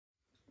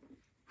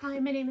Hi,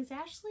 my name is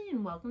Ashley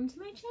and welcome to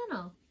my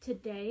channel.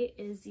 Today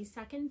is the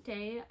second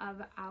day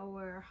of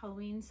our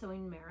Halloween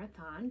sewing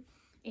marathon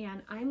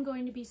and I'm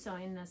going to be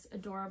sewing this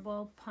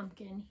adorable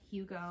pumpkin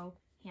Hugo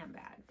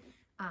handbag.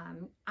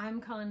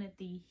 I'm calling it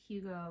the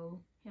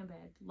Hugo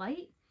handbag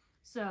light.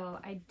 So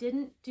I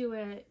didn't do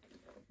it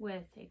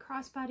with a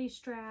crossbody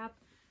strap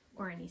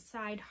or any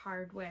side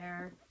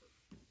hardware.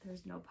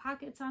 There's no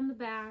pockets on the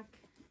back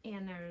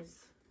and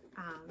there's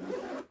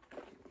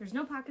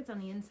no pockets on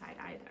the inside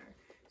either.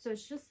 So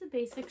it's just the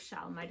basic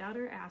shell. My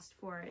daughter asked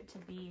for it to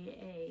be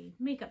a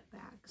makeup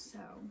bag, so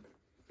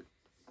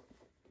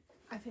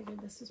I figured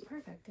this was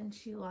perfect. And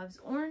she loves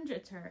orange.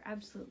 It's her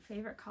absolute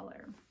favorite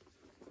color.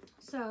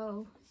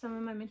 So some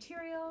of my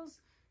materials,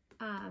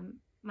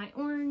 my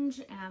orange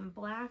and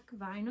black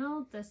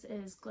vinyl. This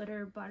is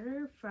glitter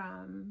butter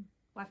from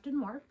Weft and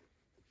Warp.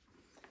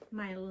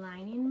 My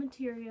lining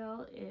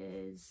material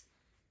is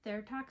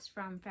Theratox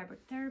from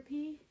Fabric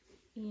Therapy,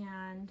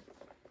 and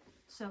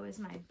so is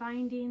my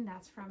binding.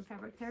 That's from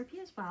Fabric Therapy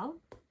as well.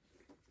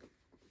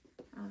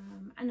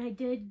 And I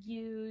did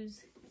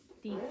use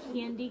the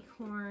candy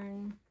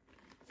corn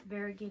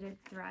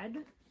variegated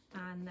thread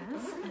on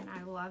this, and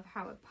I love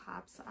how it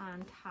pops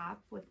on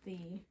top with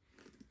the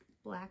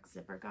black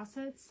zipper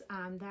gussets.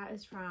 That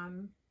is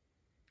from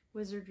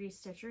Wizardry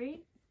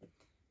Stitchery.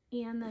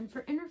 And then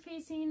for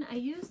interfacing, I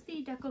used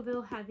the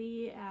Decoville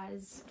Heavy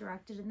as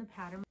directed in the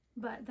pattern.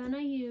 But then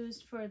I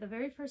used, for the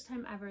very first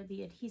time ever,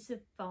 the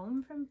adhesive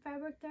foam from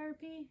Fabric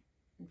Therapy.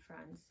 And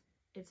friends,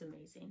 it's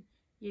amazing.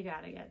 You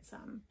gotta get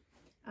some.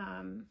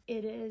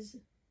 It is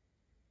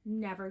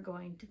never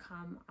going to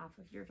come off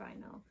of your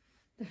vinyl.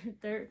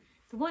 The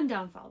one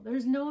downfall,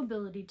 there's no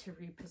ability to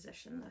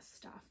reposition this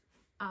stuff.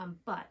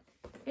 But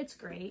it's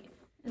great.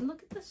 And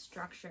look at the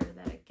structure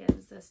that it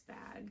gives this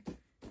bag.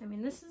 I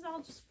mean, this is all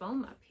just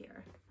foam up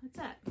here. That's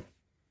it.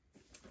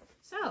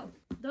 So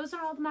those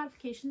are all the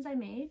modifications I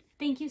made.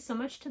 Thank you so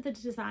much to the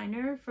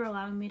designer for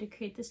allowing me to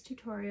create this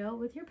tutorial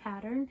with your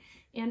pattern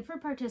and for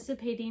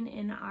participating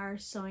in our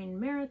sewing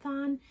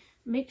marathon.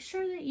 Make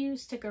sure that you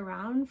stick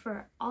around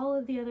for all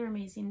of the other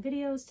amazing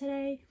videos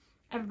today.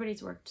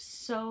 Everybody's worked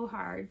so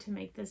hard to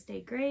make this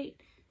day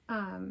great.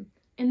 And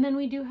then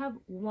we do have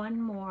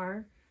one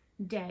more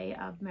day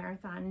of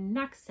marathon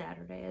next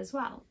Saturday as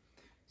well.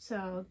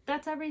 So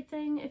that's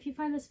everything. If you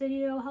find this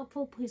video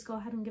helpful, please go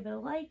ahead and give it a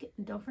like,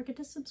 and don't forget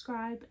to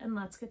subscribe, and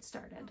let's get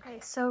started.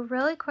 Okay, so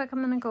really quick, I'm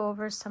going to go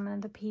over some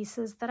of the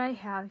pieces that I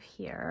have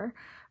here.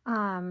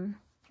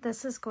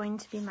 This is going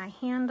to be my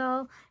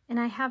handle, and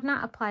I have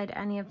not applied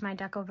any of my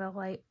Decoville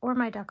Light or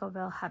my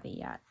Decoville Heavy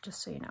yet,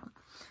 just so you know.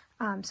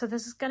 So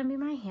this is going to be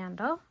my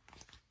handle.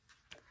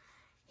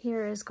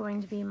 Here is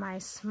going to be my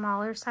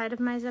smaller side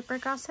of my zipper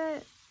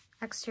gusset,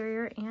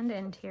 exterior and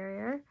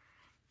interior,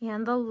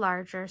 and the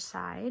larger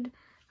side.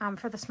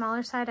 For the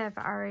smaller side, I've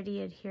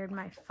already adhered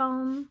my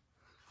foam.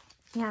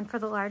 And for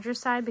the larger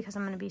side, because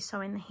I'm going to be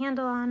sewing the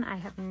handle on, I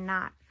have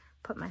not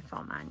put my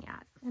foam on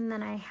yet. And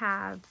then I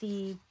have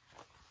the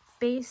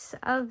base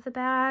of the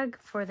bag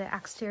for the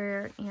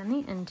exterior and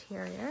the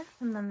interior.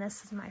 And then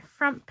this is my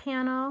front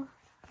panel,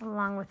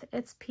 along with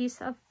its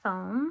piece of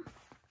foam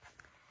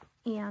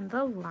and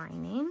the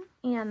lining.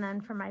 And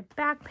then for my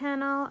back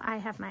panel, I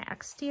have my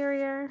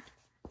exterior.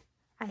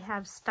 I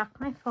have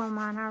stuck my foam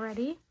on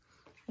already,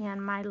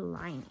 and my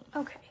lining.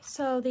 Okay,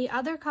 so the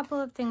other couple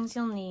of things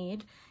you'll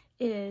need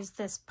is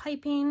this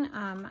piping.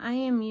 I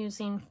am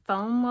using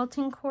foam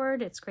welting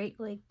cord. It's Great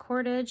Lake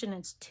cordage, and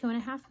it's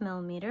 2.5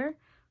 millimeter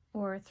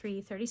or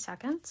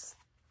 3/32.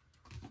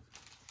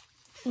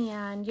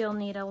 And you'll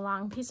need a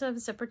long piece of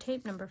zipper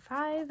tape number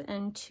 5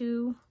 and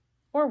 2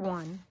 or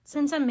 1.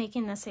 Since I'm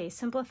making this a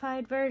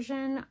simplified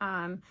version,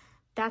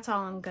 that's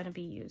all I'm going to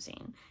be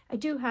using. I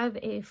do have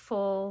a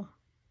full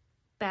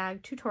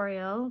bag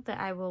tutorial that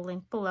I will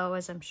link below,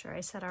 as I'm sure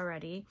I said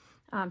already,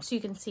 so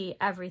you can see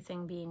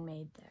everything being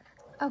made there.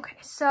 Okay,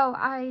 so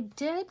I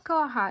did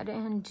go ahead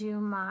and do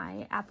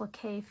my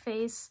applique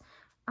face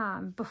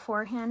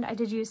beforehand. I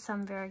did use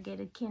some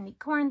variegated candy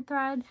corn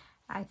thread.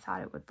 I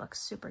thought it would look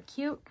super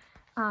cute.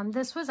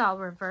 This was all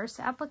reverse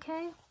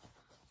applique,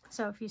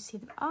 so if you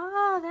see,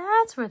 oh,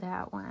 that's where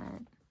that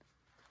went.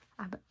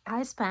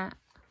 I spent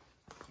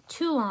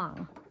too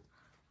long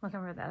looking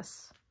for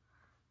this,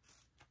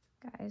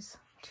 guys.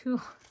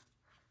 Too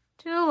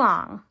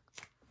long,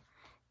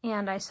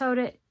 and I sewed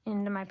it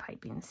into my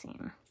piping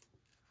seam.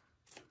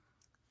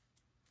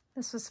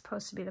 This was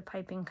supposed to be the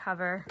piping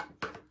cover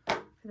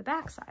for the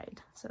back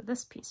side, so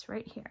this piece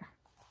right here.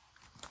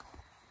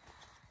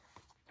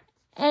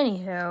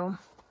 Anywho,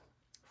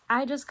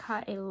 I just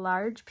cut a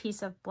large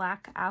piece of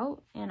black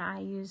out, and I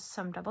used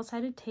some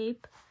double-sided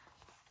tape,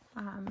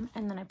 and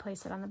then I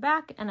placed it on the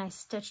back, and I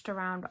stitched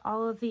around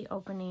all of the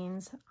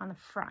openings on the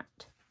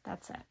front.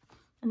 That's it.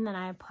 And then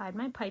I applied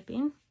my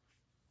piping.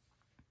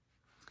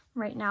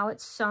 Right now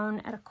it's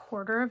sewn at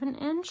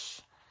 1/4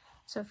 inch.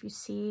 So if you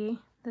see,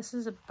 this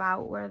is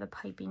about where the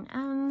piping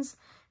ends.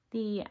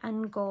 The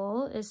end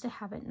goal is to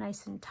have it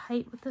nice and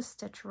tight with the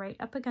stitch right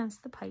up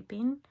against the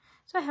piping.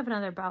 So I have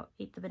another about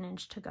 1/8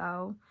 inch to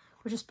go.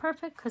 which is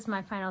perfect because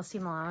my final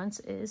seam allowance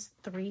is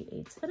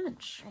 3/8 of an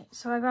inch. Right,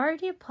 so I've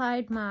already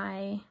applied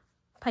my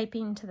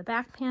piping to the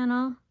back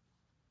panel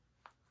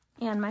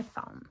and my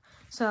foam.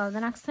 So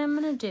the next thing I'm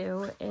going to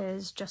do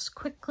is just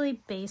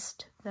quickly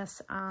baste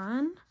this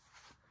on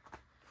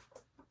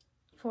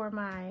for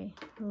my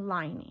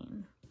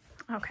lining.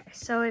 Okay,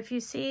 so if you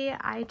see,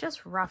 I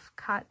just rough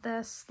cut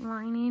this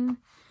lining,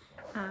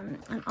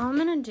 and all I'm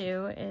going to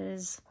do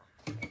is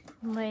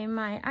lay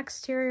my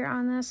exterior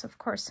on this. Of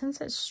course,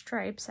 since it's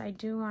stripes, I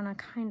do want to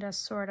kind of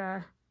sort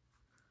of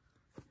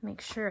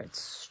make sure it's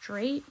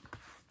straight,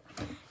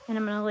 and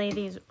I'm going to lay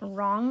these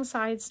wrong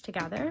sides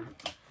together,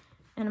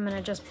 and I'm going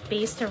to just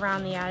baste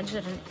around the edge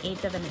at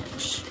 1/8 of an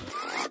inch.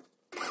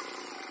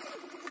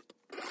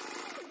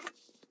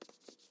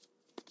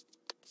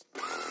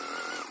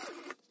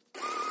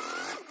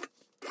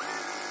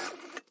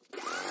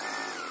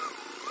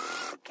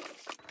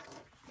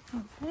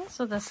 Okay,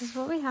 so this is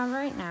what we have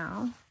right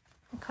now.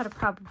 I could have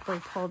probably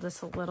pulled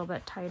this a little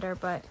bit tighter,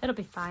 but it'll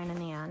be fine in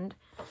the end.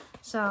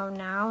 So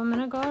now I'm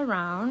going to go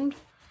around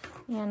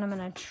and I'm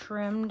going to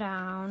trim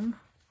down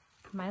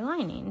my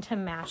lining to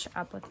match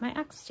up with my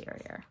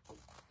exterior.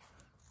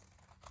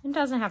 It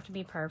doesn't have to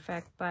be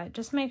perfect, but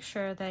just make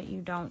sure that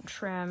you don't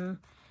trim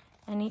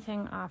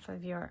anything off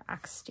of your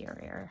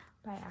exterior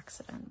by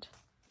accident.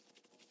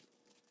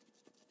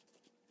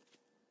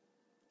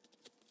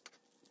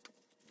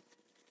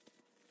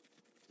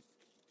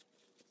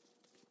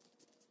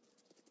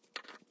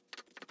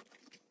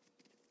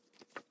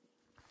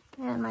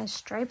 And my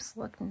stripes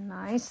look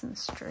nice and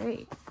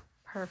straight.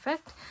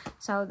 Perfect.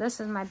 So this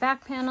is my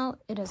back panel.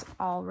 It is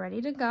all ready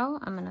to go.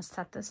 I'm going to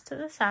set this to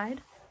the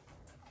side.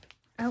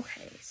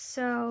 Okay,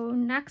 so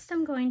next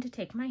I'm going to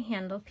take my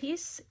handle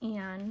piece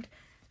and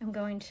I'm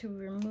going to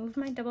remove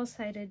my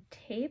double-sided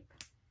tape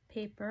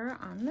paper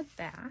on the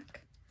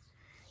back.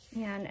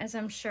 And as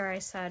I'm sure I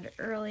said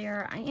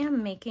earlier, I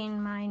am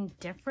making mine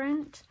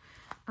different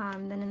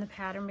than in the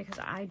pattern because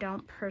I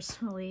don't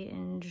personally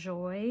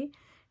enjoy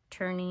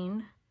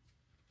turning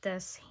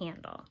this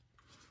handle.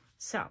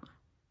 So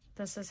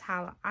this is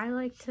how I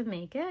like to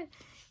make it.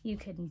 You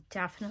can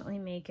definitely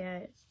make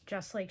it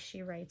just like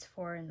she writes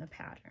for in the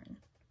pattern.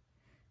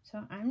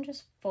 So I'm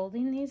just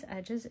folding these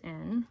edges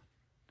in,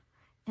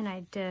 and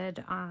I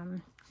did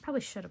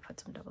probably should have put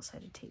some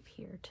double-sided tape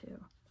here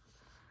too.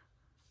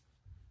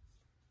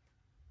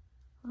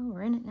 Oh,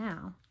 we're in it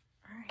now.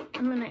 All right,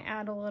 I'm going to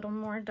add a little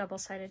more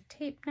double-sided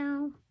tape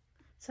now.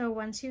 So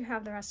once you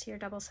have the rest of your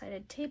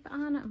double-sided tape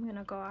on, I'm going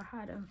to go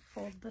ahead and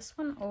fold this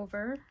one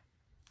over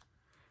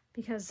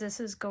because this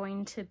is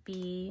going to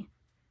be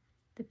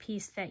the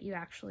piece that you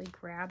actually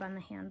grab on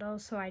the handle.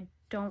 So I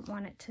don't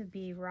want it to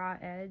be raw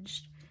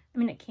edged. I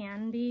mean, it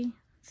can be.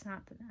 It's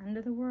not the end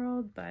of the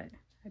world, but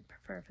I'd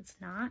prefer if it's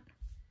not.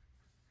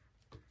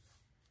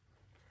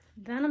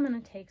 Then I'm going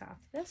to take off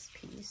this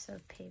piece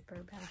of paper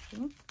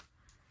backing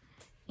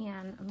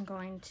and I'm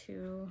going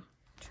to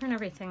turn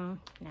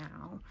everything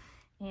now.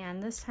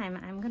 And this time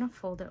I'm going to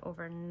fold it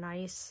over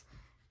nice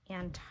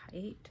and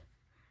tight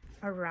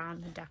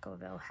around the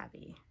Decoville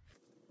heavy.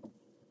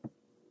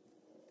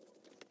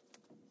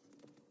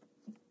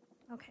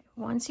 Okay,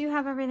 once you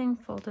have everything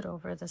folded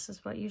over, this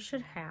is what you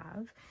should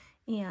have.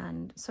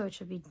 And so it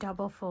should be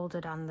double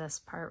folded on this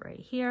part right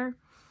here.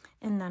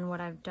 And then what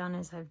I've done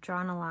is I've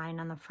drawn a line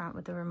on the front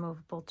with the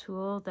removable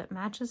tool that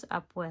matches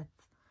up with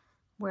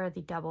where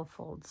the double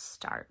fold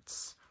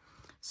starts.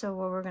 So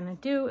what we're going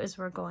to do is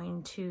we're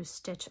going to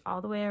stitch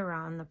all the way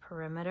around the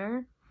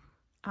perimeter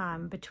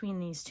between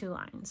these two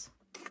lines.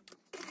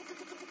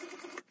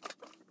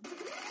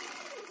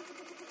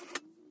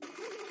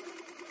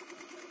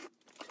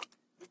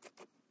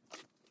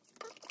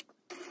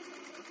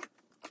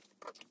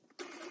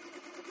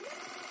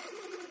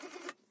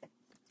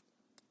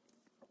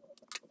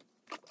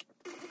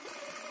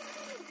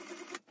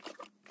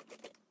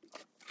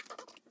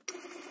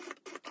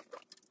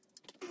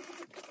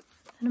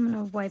 And I'm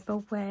going to wipe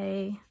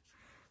away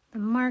the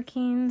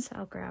markings.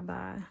 I'll grab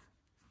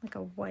like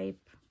a wipe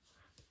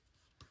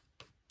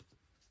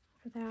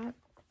for that.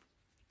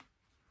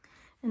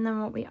 And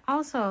then what we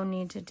also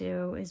need to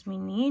do is we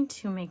need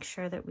to make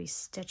sure that we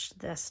stitch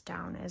this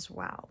down as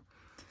well.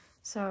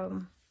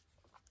 So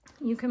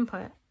you can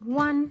put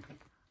 1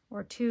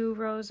 or 2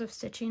 rows of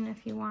stitching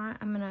if you want.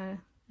 I think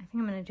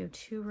I'm gonna do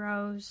 2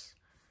 rows,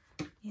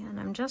 and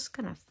I'm just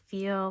gonna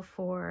feel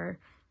for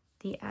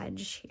the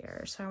edge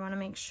here. So I want to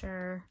make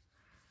sure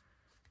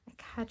I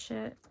catch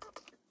it.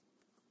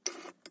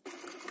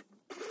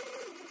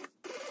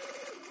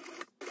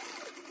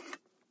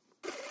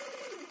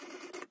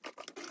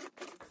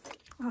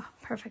 Oh,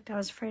 perfect. I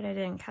was afraid I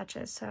didn't catch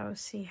it. So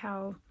see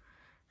how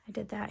I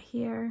did that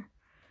here.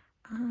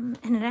 And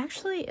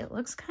it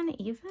looks kind of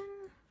even.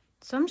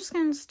 So I'm just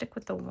going to stick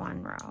with the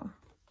 1 row.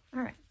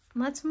 All right,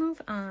 let's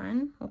move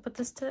on. We'll put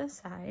this to the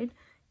side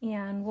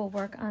and we'll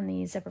work on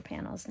the zipper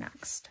panels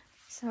next.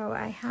 So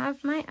I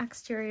have my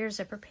exterior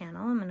zipper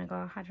panel. I'm going to go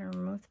ahead and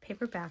remove the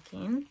paper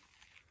backing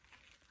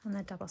on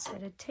the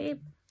double-sided tape.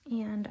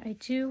 And I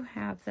do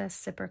have this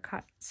zipper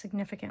cut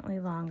significantly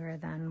longer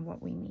than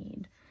what we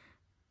need.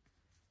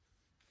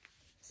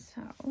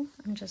 So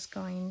I'm just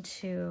going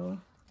to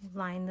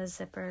line the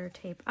zipper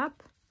tape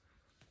up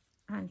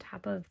on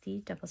top of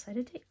the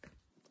double-sided tape.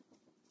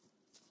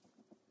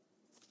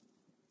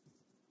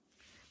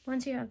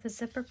 Once you have the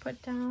zipper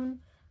put down,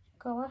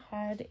 go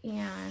ahead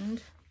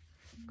and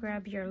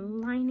grab your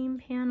lining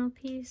panel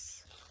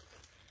piece,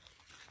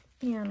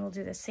 and we'll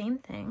do the same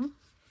thing,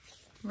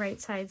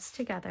 right sides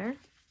together.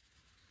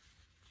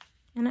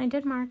 And I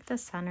did mark the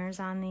centers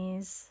on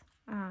these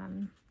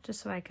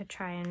just so I could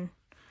try and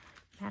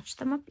match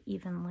them up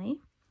evenly.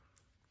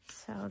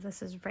 So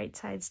this is right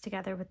sides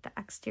together with the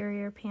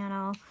exterior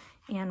panel,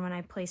 and when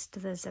I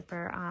placed the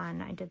zipper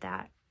on, I did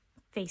that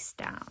face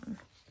down.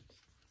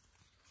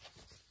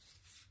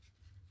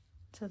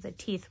 So the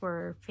teeth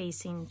were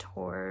facing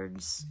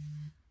towards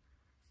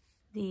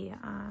the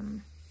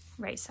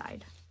right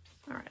side.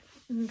 All right,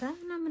 and then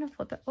I'm gonna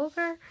flip it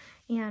over,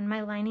 and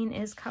my lining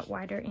is cut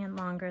wider and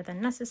longer than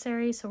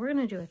necessary, so we're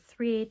gonna do a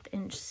 3/8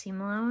 inch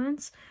seam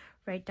allowance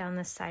right down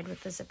this side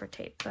with the zipper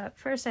tape. But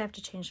first I have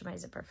to change my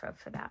zipper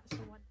for that. So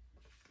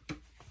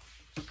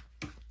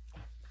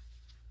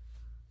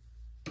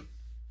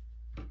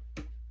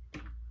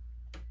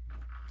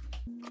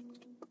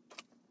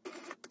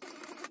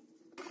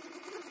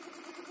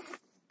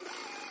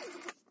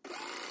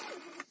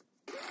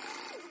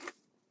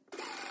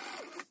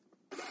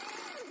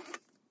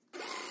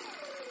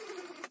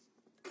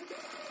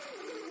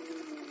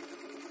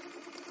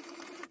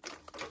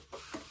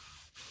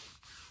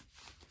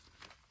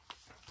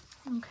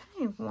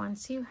okay,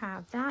 once you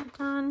have that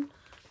done,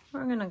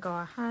 we're gonna go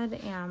ahead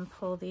and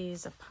pull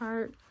these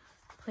apart,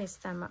 place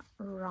them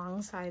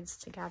wrong sides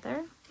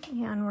together,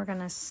 and we're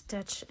gonna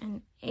stitch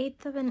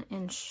 1/8 of an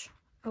inch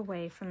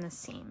away from the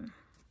seam.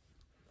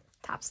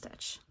 Top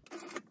stitch.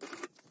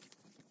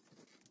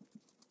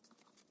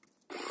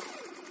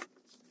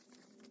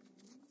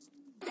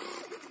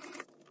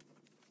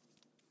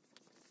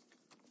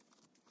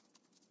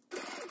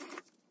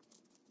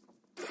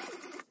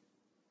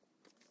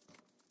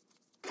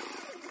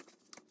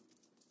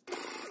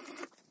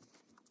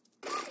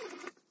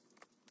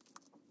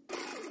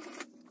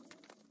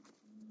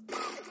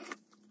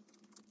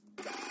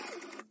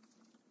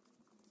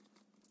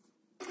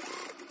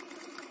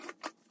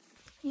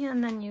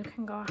 And then you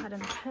can go ahead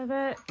and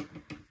pivot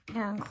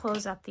and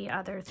close up the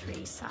other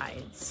 3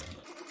 sides.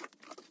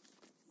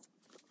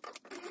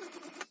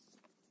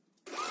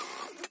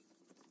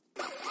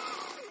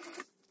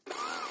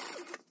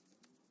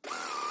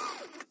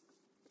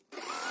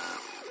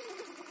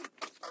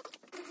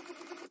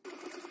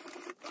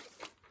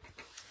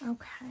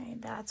 Okay,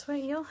 that's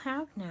what you'll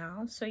have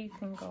now. So you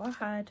can go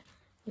ahead,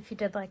 if you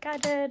did like I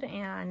did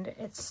and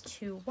it's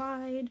too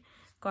wide,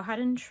 go ahead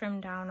and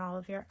trim down all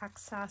of your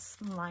excess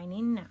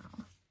lining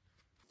now.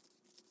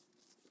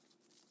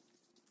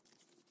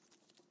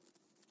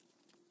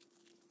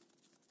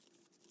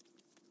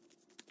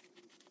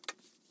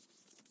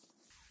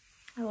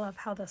 I love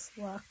how this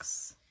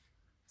looks.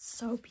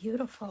 So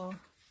beautiful.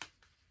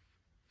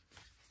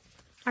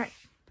 All right,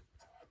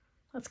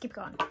 let's keep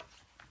going.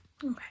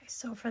 Okay,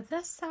 so for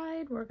this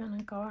side, we're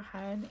gonna go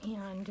ahead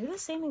and do the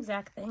same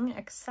exact thing,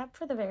 except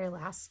for the very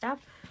last step.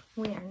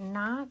 We are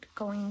not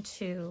going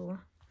to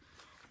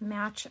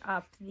match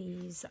up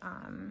these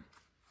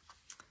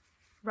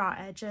raw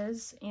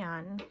edges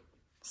and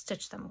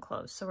stitch them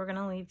closed. So we're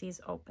gonna leave these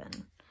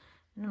open.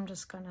 And I'm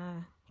just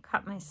gonna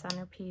cut my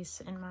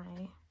centerpiece in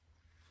my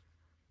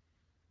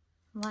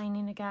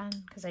lining again,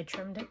 because I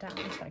trimmed it down,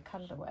 so I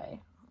cut it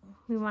away.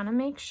 We wanna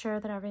make sure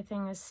that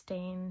everything is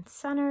staying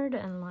centered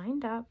and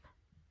lined up.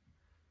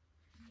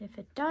 If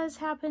it does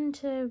happen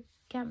to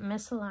get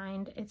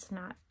misaligned, it's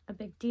not a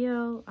big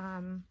deal.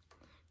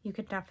 You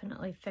could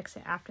definitely fix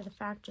it after the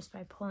fact just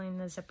by pulling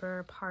the zipper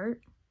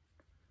apart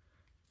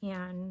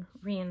and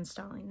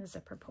reinstalling the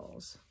zipper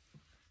pulls.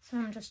 So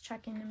I'm just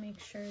checking to make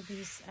sure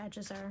these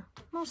edges are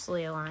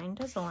mostly aligned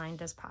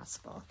as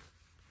possible.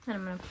 And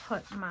I'm going to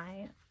put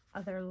my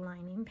other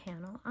lining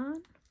panel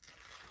on.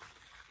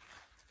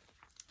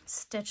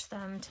 Stitch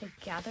them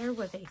together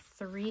with a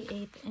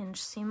 3/8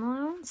 inch seam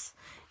allowance,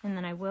 and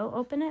then I will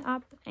open it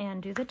up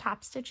and do the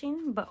top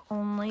stitching, but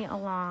only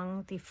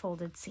along the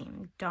folded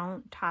seam.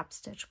 Don't top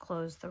stitch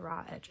close the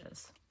raw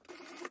edges.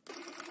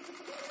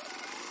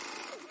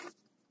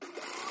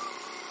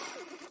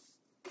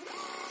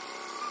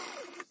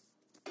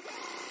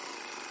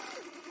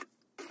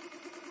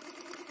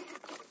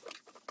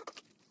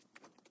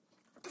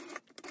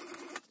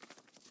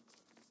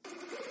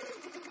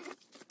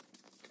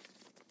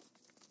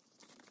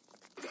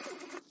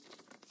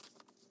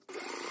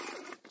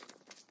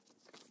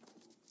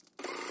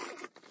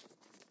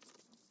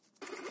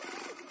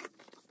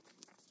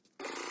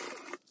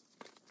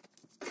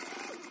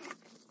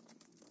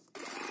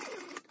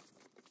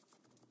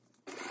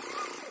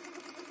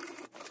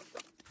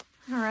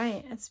 All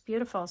right, it's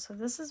beautiful. So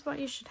this is what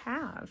you should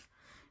have.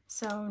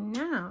 So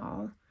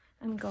now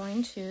I'm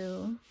going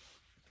to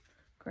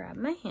grab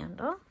my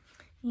handle,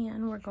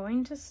 And we're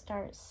going to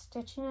start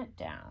stitching it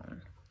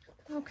down.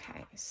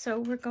 Okay, so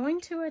we're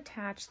going to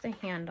attach the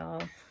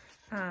handle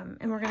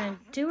and we're going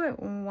to do it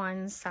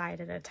one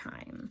side at a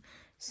time.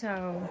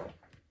 So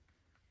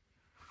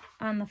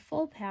on the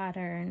full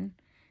pattern,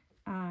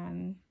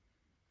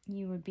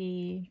 you would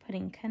be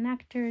putting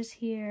connectors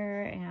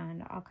here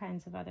and all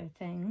kinds of other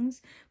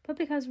things. But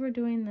because we're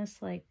doing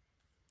this like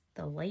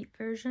the light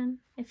version,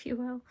 if you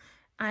will,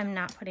 I'm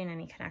not putting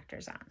any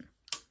connectors on.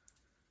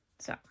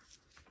 So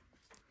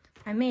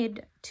I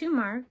made 2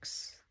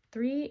 marks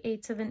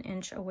 3/8 of an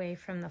inch away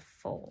from the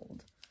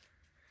fold.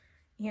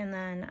 And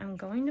then I'm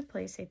going to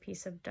place a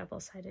piece of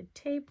double-sided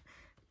tape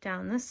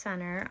down the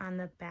center on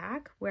the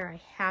back where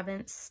I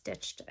haven't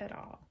stitched at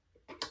all.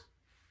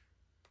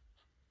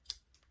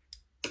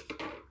 Do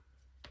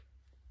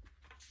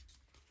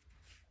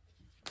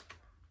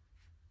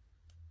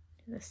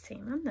the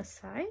same on this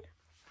side.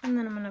 And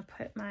then I'm going to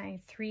put my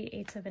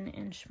 3/8 of an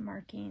inch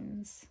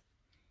markings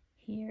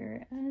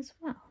here as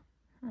well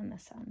on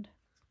this end.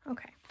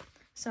 Okay,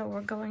 so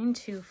we're going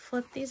to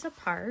flip these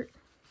apart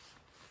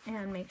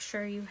and make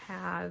sure you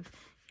have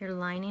your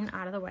lining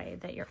out of the way,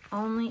 that you're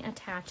only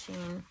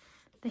attaching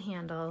the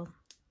handle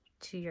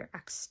to your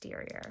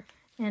exterior.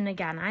 And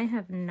again, I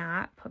have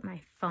not put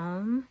my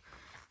foam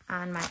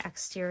on my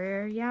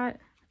exterior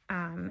yet,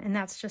 and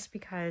that's just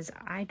because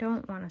I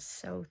don't want to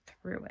sew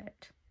through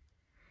it.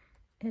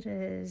 It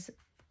is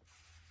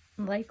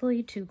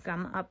likely to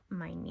gum up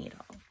my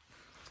needle.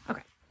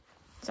 Okay,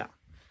 so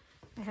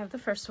I have the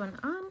first one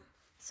on.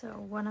 So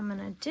what I'm going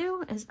to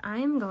do is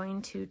I'm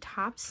going to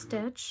top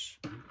stitch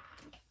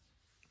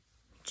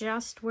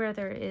just where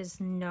there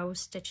is no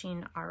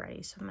stitching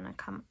already. So I'm going to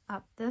come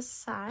up this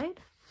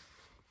side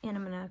and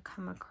I'm going to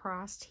come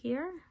across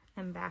here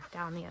and back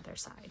down the other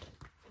side.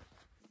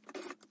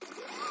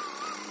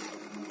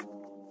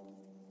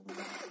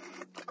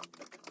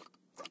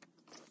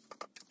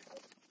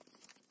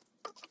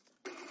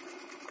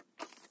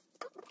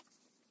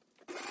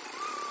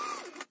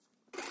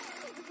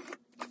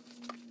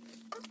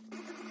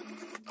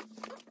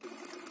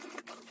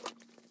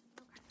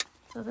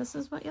 So this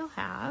is what you'll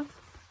have.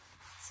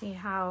 See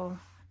how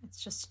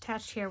it's just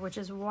attached here, which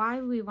is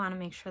why we want to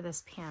make sure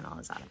this panel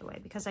is out of the way,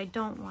 because I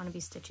don't want to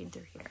be stitching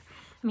through here.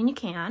 I mean, you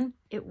can.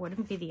 It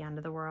wouldn't be the end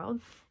of the world.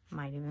 It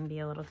might even be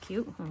a little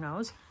cute, who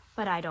knows,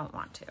 but I don't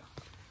want to.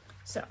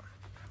 So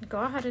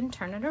go ahead and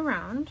turn it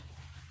around,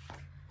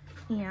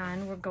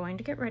 and we're going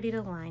to get ready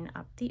to line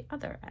up the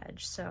other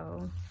edge.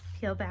 So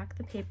peel back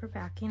the paper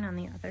backing on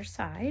the other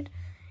side,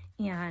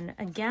 and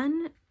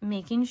again,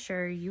 making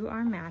sure you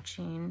are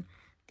matching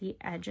the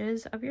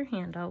edges of your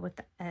handle with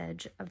the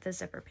edge of the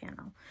zipper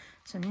panel.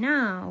 So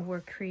now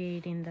we're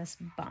creating this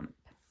bump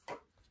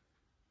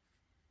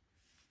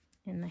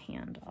in the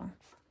handle.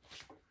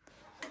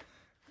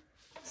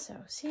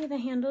 So see, the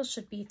handle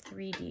should be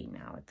 3D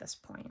now at this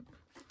point.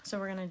 So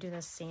we're going to do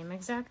the same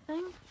exact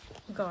thing.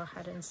 Go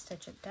ahead and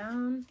stitch it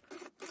down.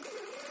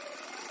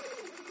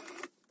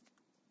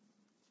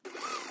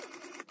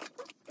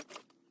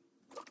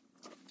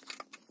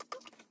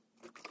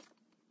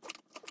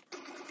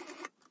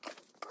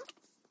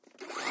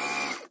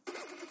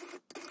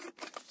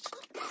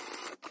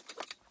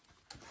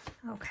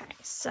 Okay,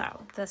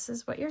 so this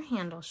is what your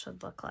handle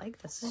should look like.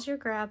 This is your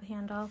grab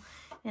handle,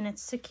 and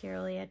it's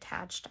securely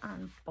attached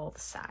on both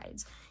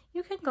sides.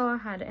 You could go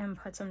ahead and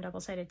put some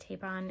double-sided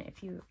tape on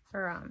if you,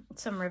 or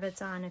some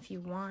rivets on if you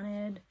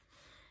wanted.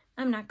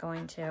 I'm not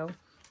going to,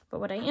 but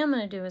what I am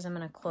going to do is I'm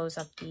going to close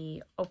up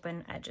the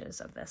open edges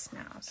of this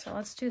now. So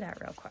let's do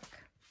that real quick.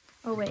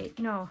 Oh wait,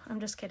 no, I'm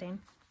just kidding.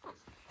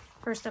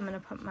 First I'm going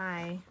to put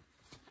my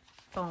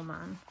foam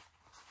on,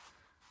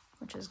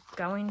 which is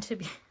going to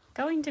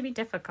be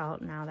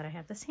difficult now that I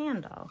have this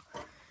handle.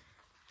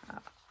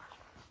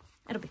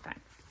 It'll be fine.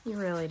 You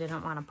really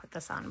didn't want to put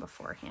this on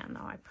beforehand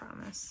though, I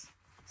promise.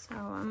 So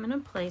I'm going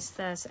to place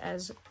this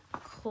as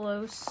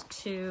close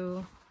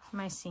to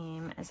my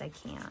seam as I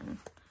can,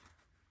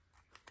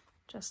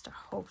 just to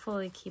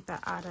hopefully keep it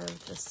out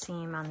of the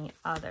seam on the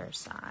other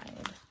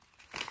side.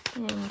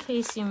 In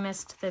case you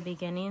missed the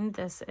beginning,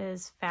 this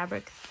is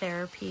Fabric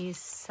Therapy's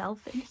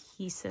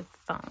self-adhesive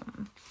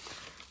foam.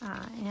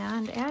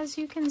 And as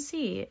you can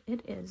see,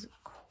 it is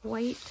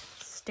quite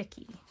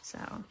sticky. So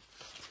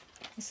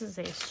this is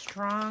a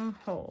strong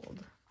hold.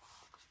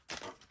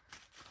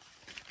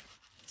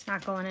 It's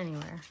not going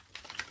anywhere.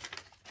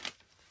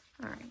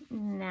 All right,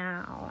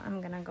 now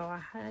I'm gonna go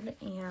ahead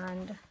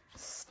and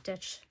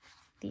stitch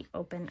the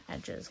open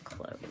edges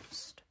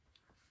closed.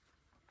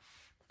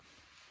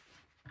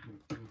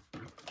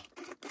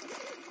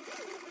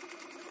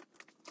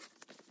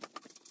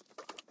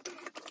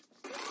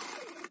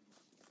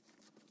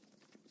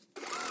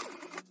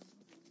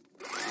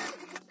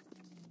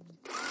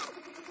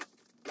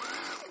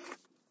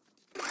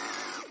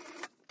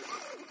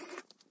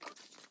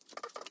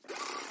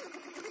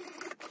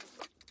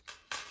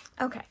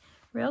 Okay,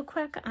 real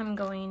quick, I'm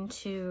going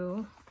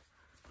to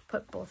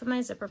put both of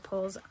my zipper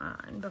pulls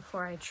on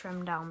before I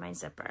trim down my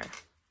zipper.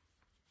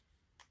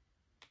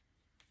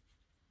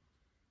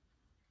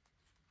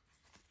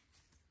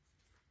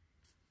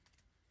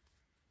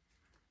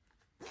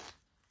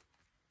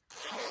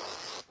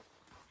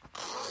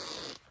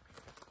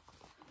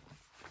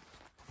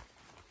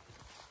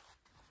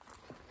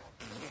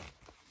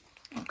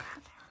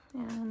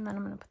 then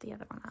I'm going to put the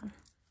other one on.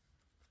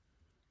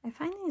 I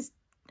find these,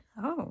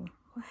 oh,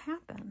 what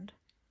happened?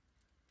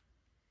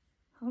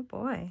 Oh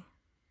boy.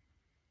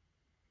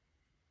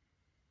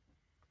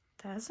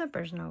 That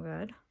zipper's no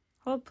good.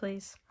 Hold,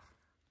 please.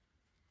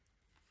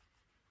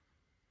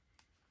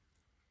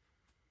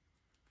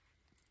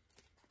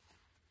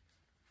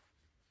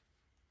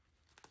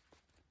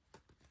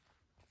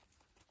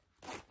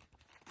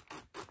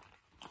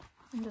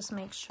 And just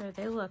make sure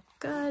they look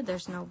good.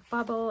 There's no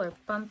bubble or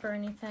bump or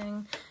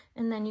anything.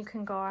 And then you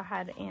can go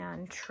ahead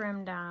and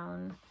trim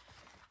down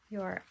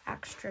your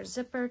extra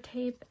zipper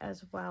tape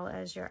as well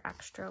as your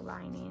extra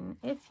lining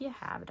if you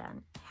have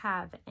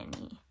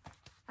any.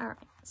 All right,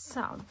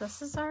 so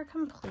this is our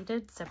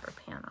completed zipper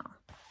panel.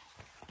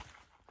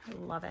 I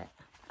love it.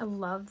 I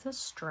love the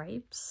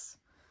stripes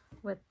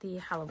with the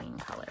Halloween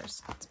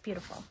colors. It's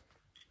beautiful.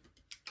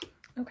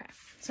 Okay,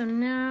 so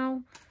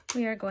now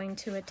we are going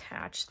to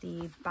attach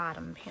the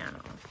bottom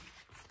panel.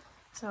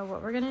 So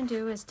what we're gonna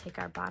do is take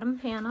our bottom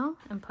panel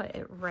and put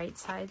it right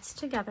sides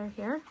together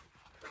here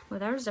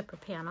with our zipper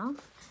panel.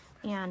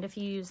 And if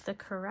you use the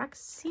correct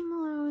seam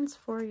allowance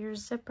for your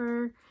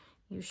zipper,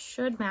 you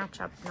should match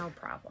up no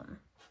problem.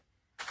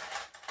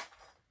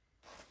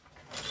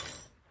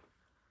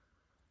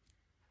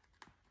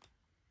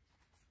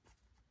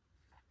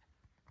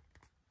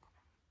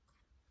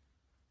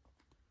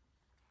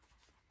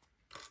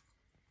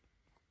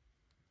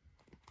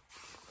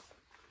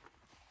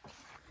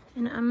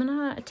 And I'm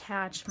gonna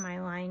attach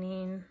my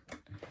lining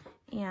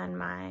and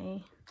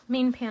my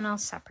main panel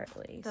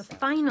separately. The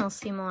final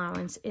seam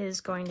allowance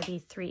is going to be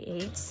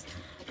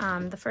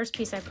 3/8. The first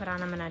piece I put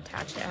on, I'm gonna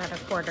attach it at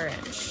 1/4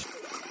 inch.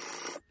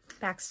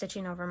 Back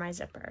stitching over my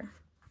zipper.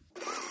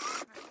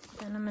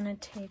 Then I'm gonna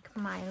take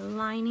my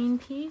lining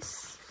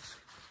piece.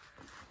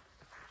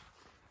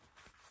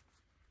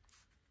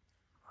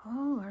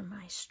 Oh, are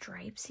my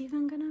stripes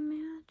even gonna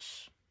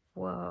match?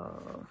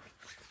 Whoa.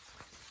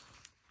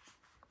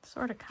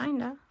 Sorta,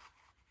 kinda.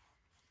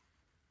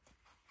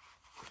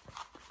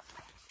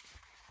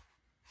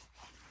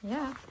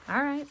 Yeah,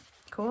 all right,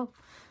 cool.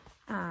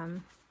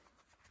 I'm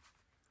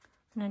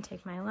gonna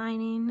take my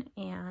lining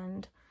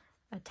and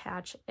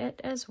attach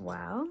it as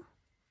well.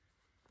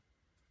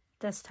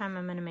 This time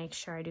I'm gonna make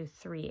sure I do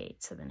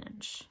 3/8 of an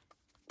inch.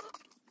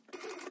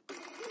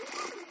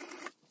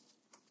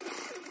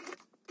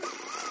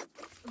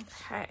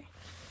 Okay,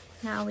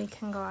 now we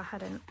can go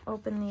ahead and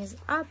open these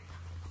up.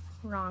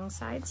 Wrong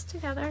sides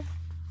together.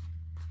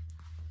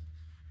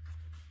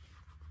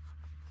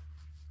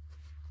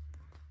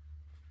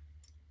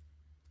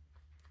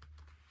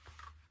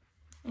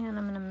 And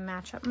I'm going to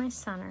match up my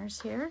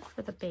centers here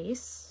for the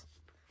base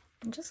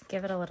and just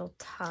give it a little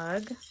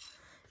tug.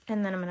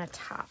 And then I'm going to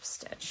top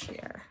stitch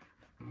here.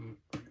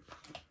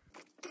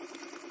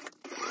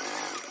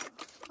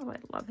 Oh, I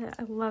love it.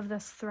 I love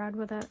this thread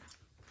with it.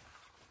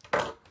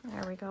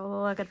 There we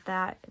go. Look at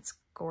that. It's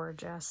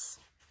gorgeous.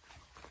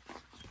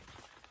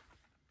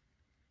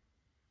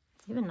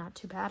 Even not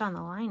too bad on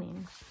the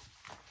lining.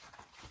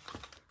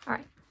 All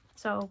right,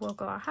 so we'll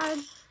go ahead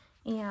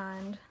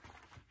and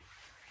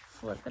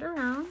flip it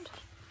around.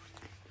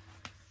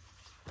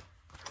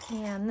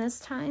 And this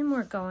time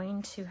we're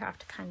going to have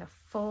to kind of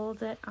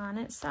fold it on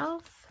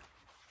itself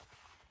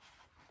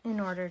in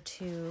order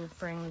to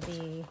bring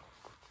the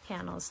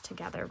panels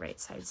together, right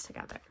sides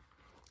together.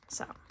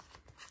 So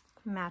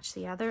match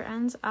the other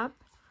ends up,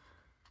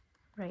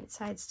 right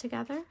sides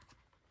together.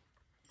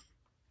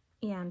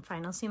 And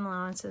final seam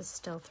allowance is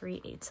still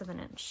 3/8 of an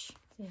inch.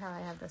 See how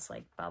I have this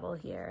like bubble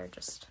here?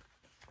 Just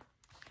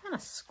kind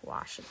of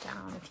squash it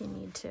down if you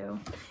need to.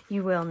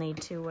 You will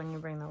need to when you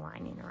bring the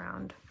lining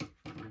around.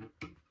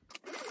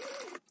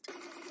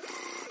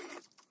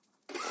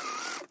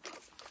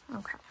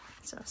 Okay,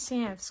 so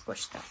see, I've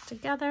squished that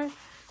together.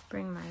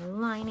 Bring my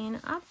lining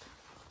up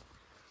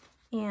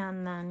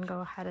and then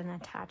go ahead and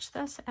attach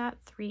this at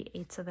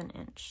 3/8 of an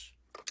inch.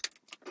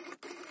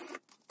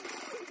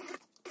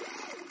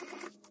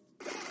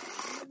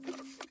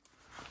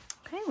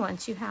 Okay,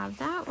 once you have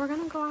that, we're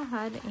going to go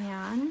ahead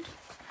and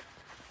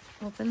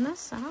open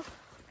this up.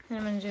 And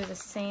I'm going to do the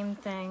same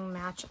thing,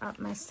 match up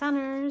my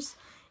centers,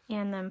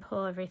 and then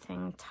pull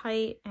everything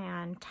tight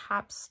and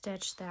top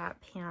stitch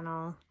that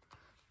panel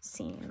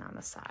seam on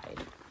the side.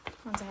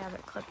 Once I have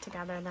it clipped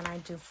together, then I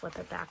do flip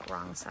it back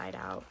wrong side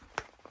out.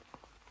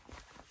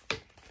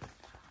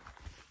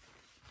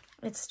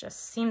 It just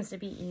seems to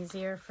be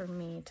easier for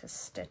me to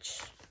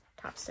stitch,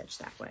 top stitch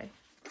that way.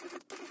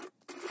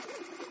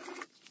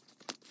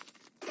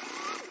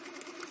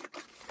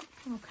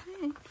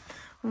 Okay,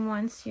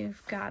 once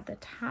you've got the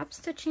top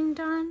stitching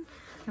done,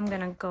 I'm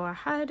going to go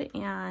ahead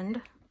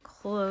and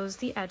close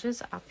the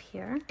edges up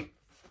here.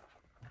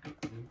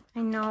 I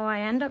know I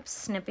end up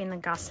snipping the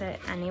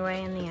gusset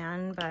anyway in the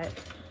end, but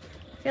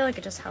I feel like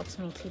it just helps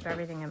me keep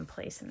everything in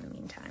place in the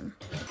meantime.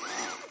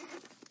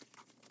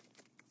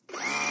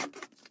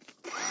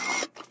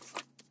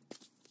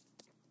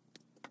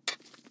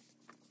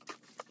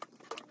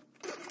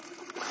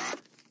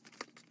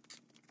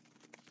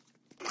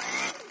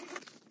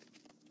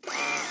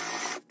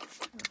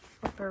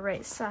 her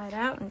right side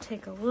out and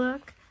take a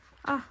look.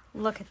 Oh,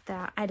 look at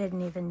that. I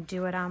didn't even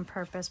do it on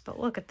purpose, but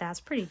look at that. It's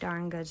pretty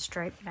darn good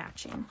stripe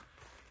matching.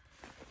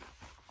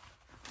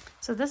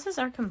 So this is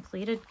our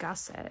completed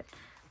gusset.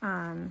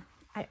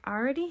 I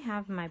already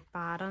have my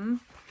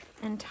bottom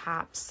and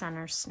top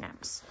center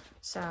snips,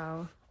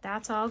 so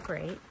that's all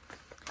great.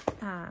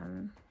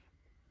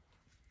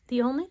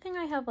 The only thing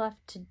I have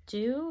left to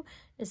do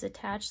is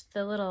attach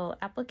the little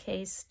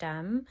applique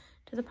stem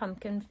to the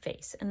pumpkin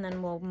face, and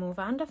then we'll move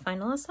on to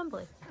final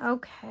assembly.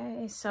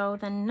 Okay, so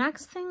the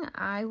next thing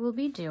I will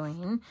be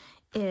doing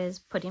is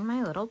putting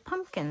my little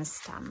pumpkin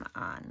stem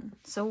on.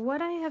 So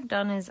what I have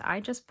done is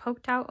I just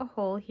poked out a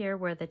hole here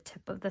where the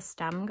tip of the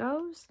stem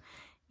goes,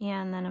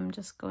 and then I'm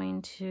just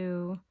going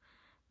to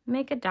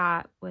make a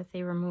dot with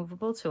a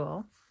removable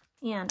tool,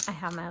 and I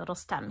have my little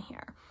stem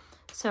here.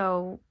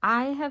 So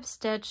I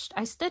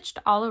stitched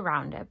all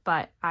around it,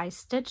 but I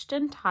stitched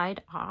and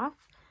tied off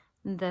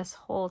this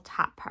whole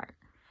top part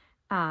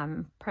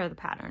per the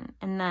pattern.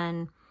 And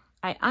then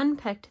I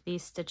unpicked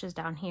these stitches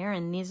down here,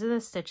 and these are the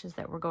stitches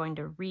that we're going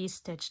to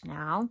re-stitch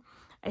now.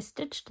 I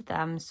stitched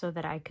them so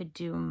that I could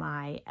do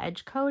my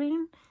edge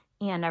coating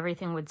and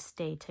everything would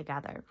stay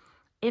together.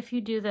 If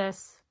you do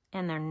this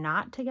and they're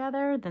not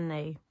together, then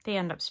they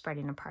end up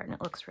spreading apart and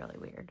it looks really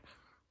weird.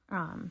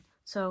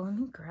 So let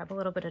me grab a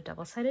little bit of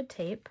double-sided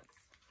tape.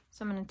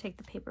 So I'm going to take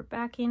the paper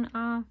backing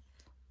off.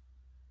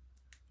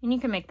 And you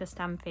can make the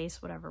stem face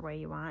whatever way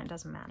you want, it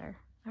doesn't matter.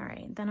 All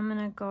right, then I'm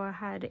going to go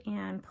ahead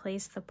and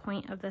place the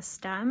point of the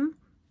stem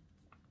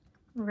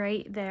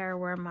right there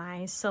where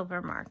my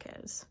silver mark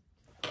is.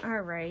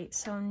 All right,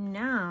 so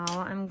now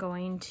I'm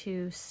going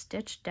to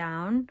stitch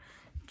down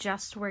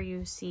just where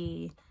you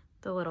see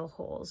the little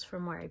holes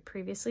from where I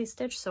previously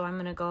stitched. So I'm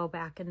going to go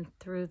back and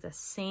through the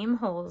same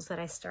holes that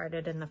I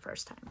started in the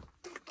first time.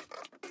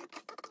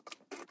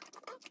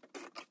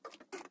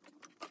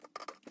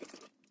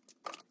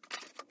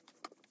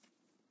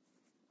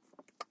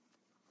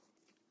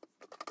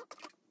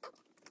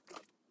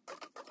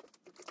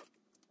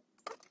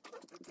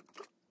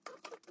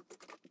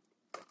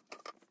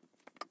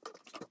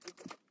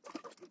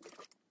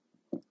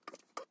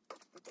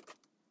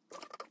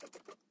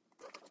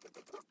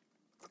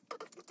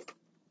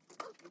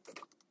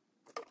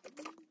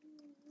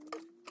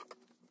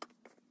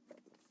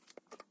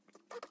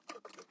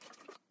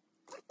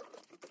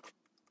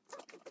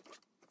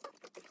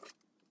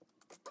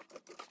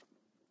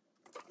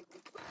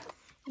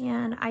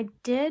 And I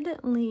did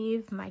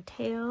leave my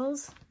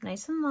tails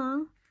nice and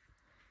long.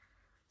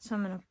 So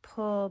I'm going to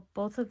pull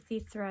both of the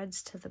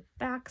threads to the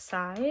back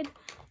side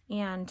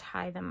and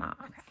tie them off.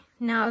 Okay.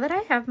 Now that I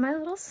have my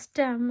little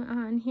stem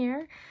on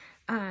here,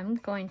 I'm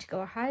going to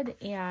go ahead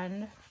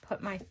and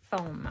put my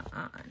foam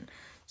on.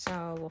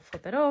 So we'll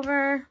flip it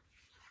over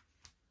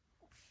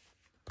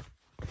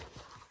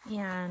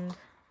and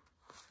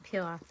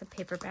peel off the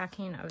paper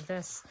backing of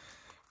this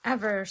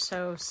ever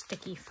so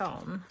sticky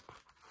foam.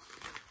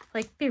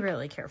 Like, be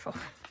really careful.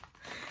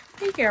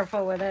 Be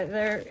careful with it.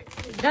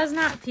 It does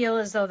not feel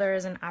as though there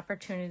is an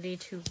opportunity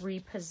to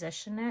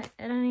reposition it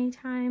at any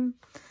time.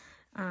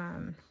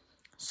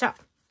 Yeah.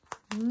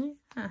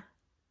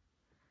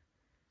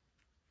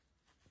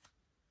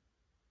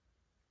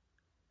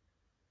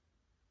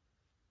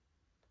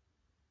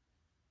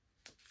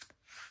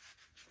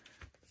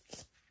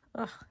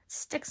 Ugh, it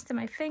sticks to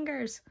my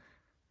fingers.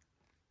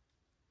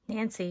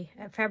 Nancy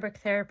at Fabric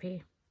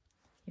Therapy,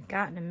 you've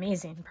got an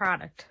amazing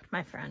product,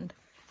 my friend.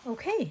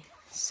 Okay,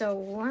 so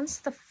once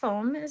the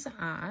foam is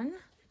on,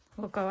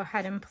 we'll go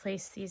ahead and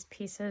place these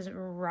pieces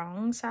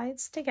wrong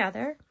sides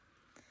together.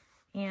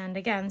 And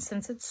again,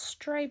 since it's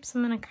stripes,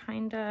 I'm going to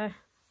kind of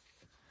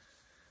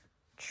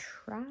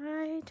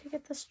try to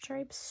get the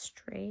stripes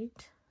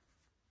straight.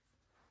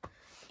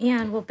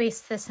 And we'll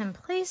base this in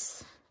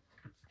place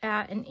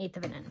at 1/8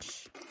 of an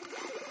inch.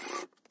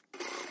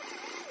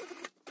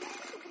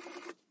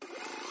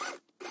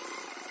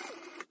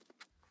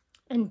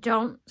 And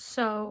don't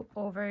sew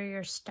over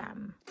your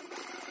stem.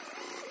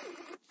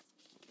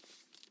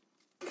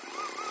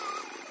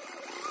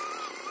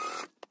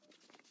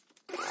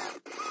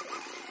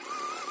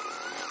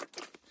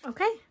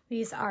 Okay,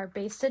 these are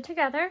basted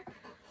together.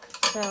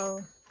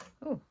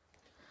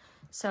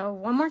 So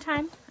one more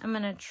time, I'm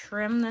going to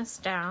trim this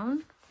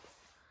down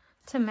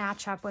to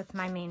match up with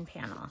my main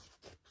panel.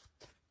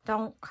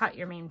 Don't cut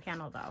your main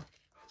panel though.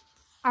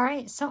 All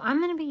right, so I'm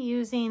going to be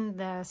using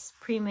this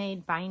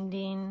pre-made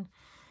binding.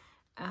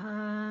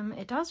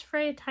 It does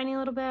fray a tiny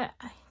little bit.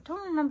 I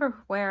don't remember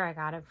where I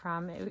got it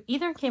from. It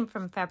either came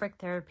from Fabric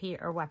Therapy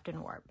or Wept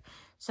and Warp.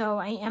 So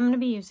I am going to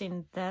be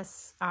using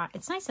this.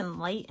 It's nice and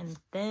light and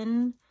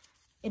thin.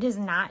 It is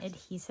not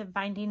adhesive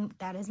binding.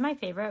 That is my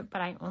favorite,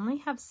 but I only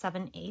have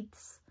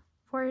 7/8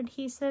 for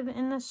adhesive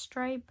in this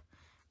stripe.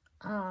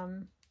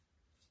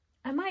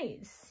 I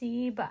might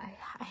see, but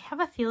I have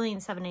a feeling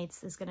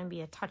 7/8 is going to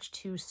be a touch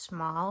too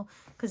small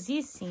because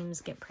these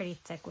seams get pretty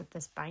thick with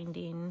this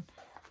binding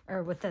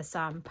or with this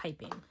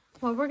piping.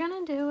 What we're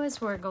going to do is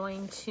we're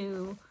going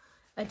to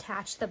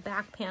attach the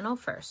back panel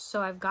first.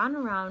 So I've gone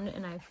around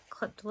and I've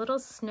clipped little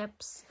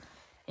snips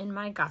in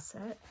my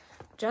gusset,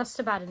 just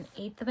about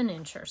 1/8 of an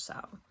inch or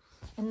so.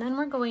 And then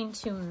we're going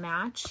to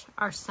match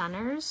our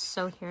centers.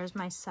 So here's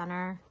my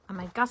center on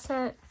my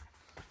gusset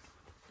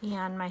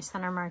and my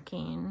center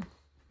marking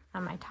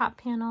on my top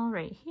panel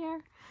right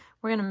here.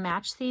 We're going to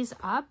match these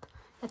up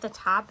at the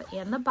top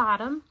and the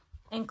bottom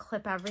and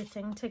clip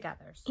everything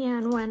together.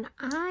 And when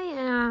I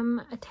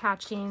am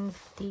attaching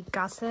the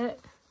gusset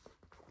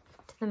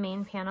to the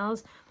main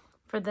panels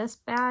for this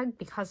bag,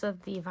 because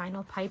of the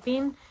vinyl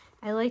piping,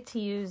 I like to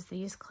use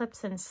these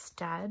clips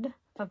instead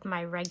of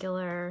my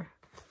regular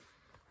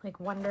like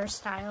Wonder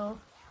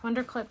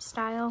clip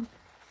style.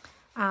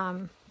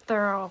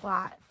 They're a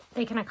lot,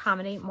 they can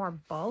accommodate more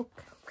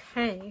bulk.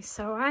 Okay,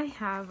 so I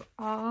have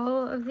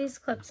all of these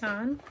clips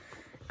on,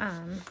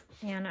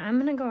 and I'm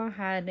gonna go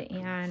ahead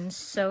and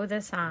sew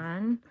this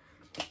on.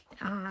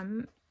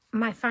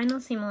 My final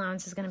seam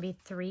allowance is gonna be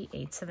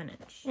 3/8 of an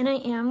inch. And I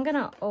am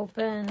gonna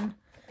open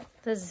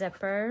the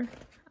zipper.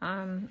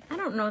 I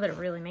don't know that it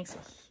really makes a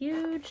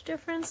huge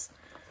difference,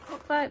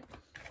 but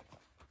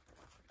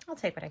I'll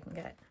take what I can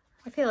get.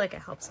 I feel like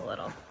it helps a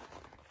little.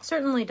 It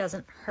certainly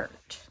doesn't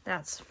hurt,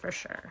 that's for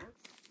sure.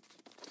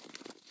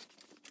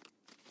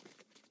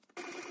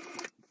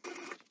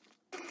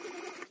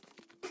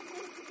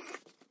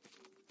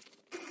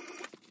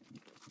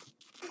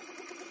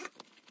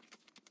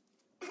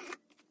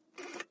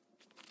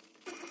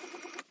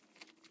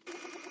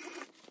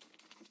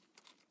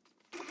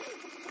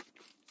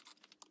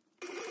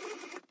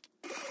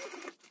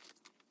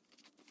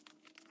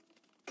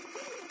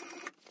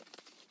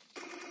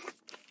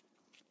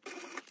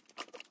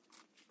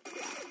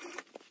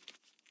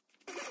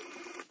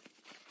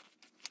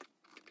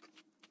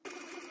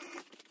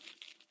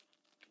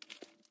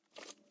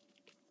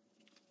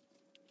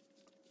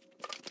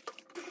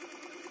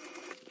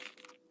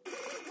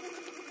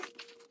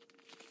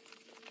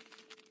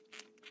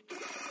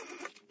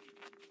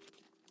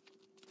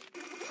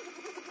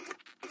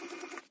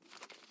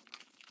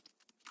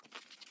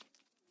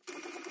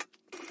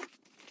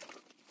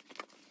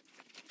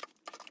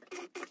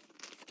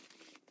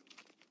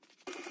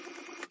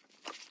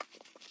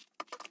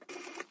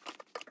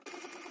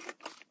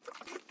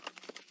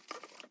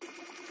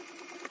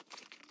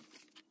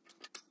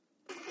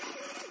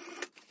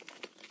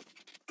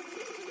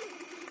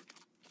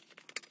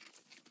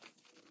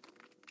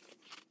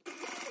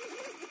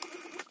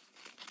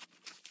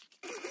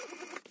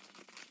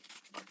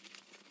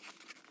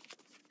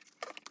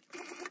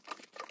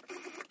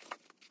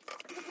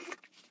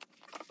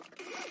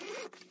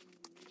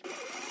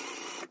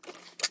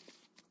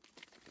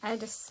 I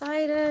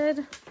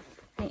decided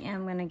I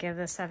am going to give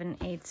the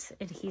 7/8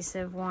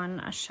 adhesive one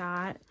a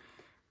shot,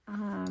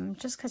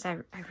 just because I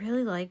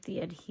really like the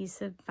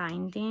adhesive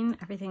binding.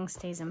 Everything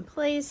stays in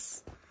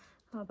place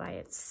all by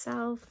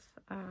itself.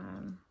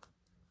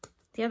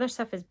 The other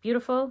stuff is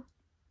beautiful,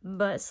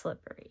 but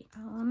slippery.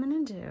 All I'm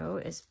going to do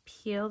is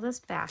peel this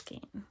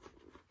backing.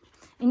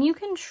 And you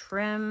can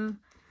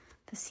trim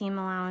the seam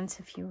allowance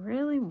if you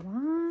really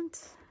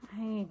want.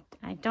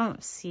 I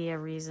don't see a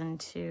reason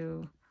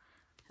to,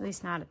 at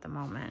least not at the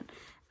moment.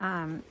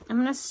 I'm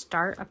going to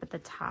start up at the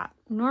top.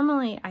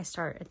 Normally I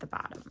start at the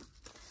bottom,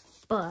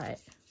 but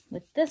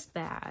with this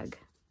bag,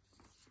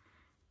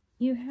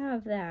 you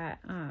have that,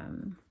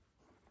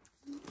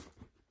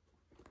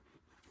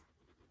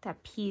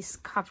 that piece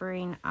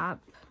covering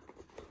up.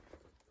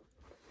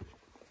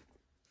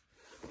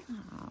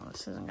 Oh,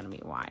 this isn't going to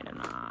be wide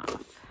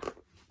enough.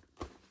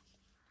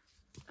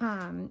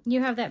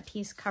 You have that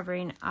piece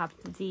covering up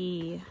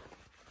the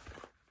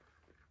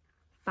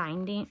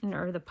binding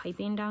or the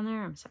piping down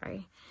there, I'm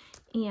sorry.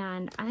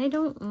 And I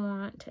don't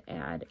want to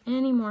add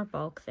any more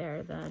bulk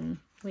there than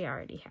we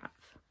already have.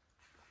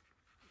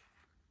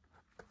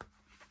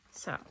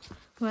 So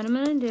what I'm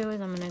going to do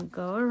is I'm going to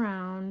go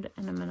around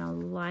and I'm going to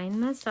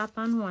line this up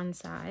on one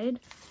side,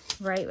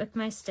 right with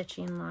my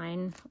stitching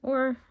line,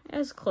 or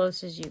as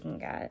close as you can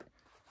get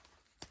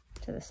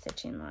to the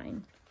stitching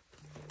line.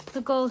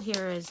 The goal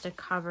here is to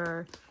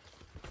cover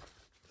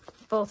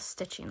both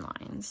stitching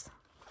lines.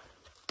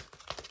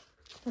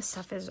 This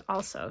stuff is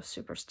also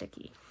super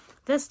sticky.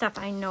 This stuff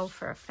I know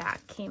for a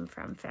fact came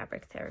from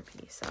Fabric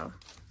Therapy, so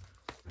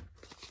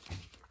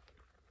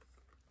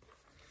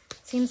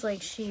seems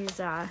like she's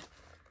on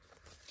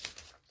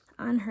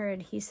her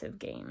adhesive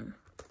game.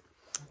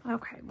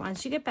 Okay,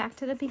 once you get back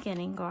to the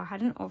beginning, go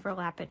ahead and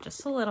overlap it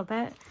just a little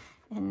bit.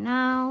 And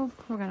now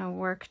we're gonna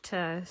work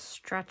to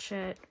stretch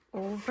it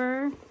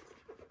over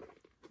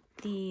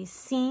the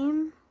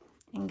seam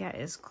and get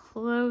as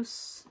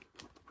close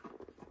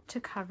to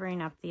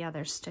covering up the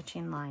other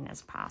stitching line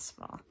as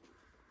possible.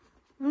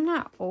 I'm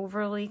not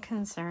overly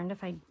concerned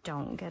if I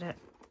don't get it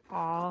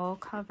all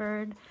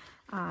covered.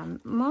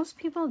 Most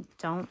people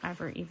don't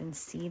ever even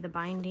see the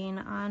binding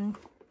on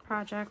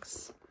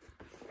projects.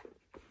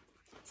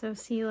 So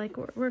see, like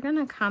we're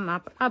gonna come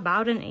up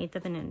about 1/8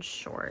 of an inch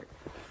short,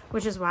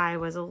 which is why I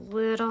was a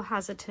little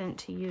hesitant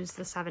to use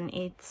the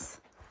 7/8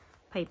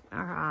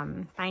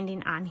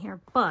 binding on here,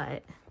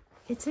 but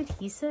it's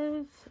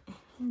adhesive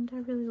and I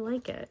really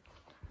like it.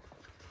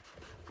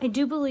 I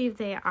do believe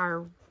they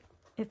are,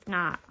 if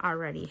not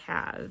already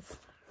have,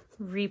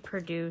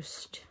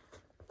 reproduced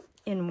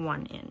in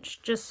 1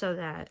 inch, just so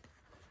that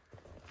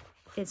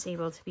it's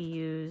able to be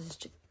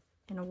used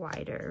in a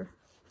wider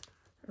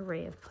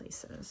array of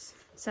places.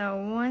 So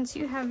once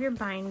you have your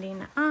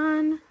binding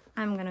on,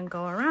 I'm gonna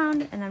go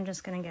around and I'm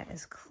just gonna get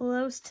as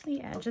close to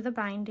the edge of the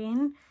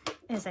binding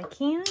as I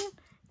can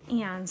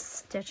and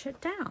stitch it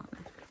down.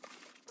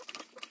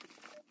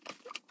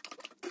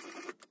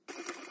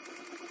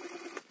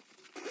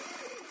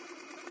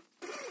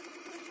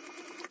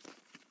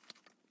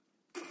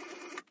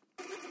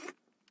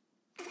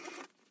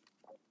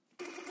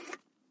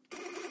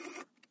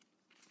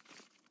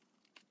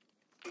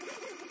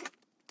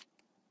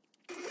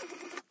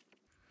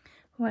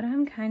 What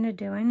I'm kind of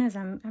doing is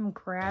I'm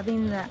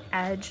grabbing the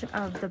edge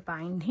of the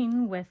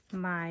binding with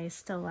my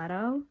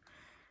stiletto,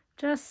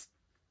 just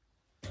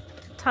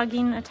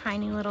tugging a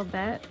tiny little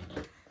bit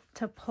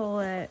to pull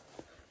it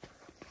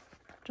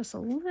just a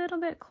little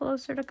bit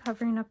closer to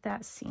covering up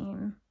that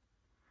seam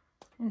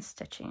and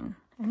stitching.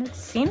 And it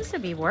seems to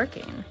be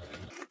working.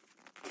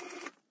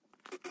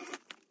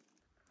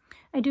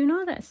 I do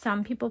know that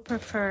some people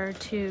prefer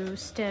to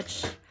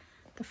stitch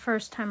the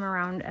first time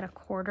around at a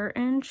 1/4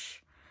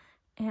 inch.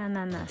 And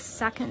then the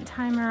second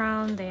time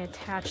around, they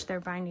attach their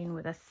binding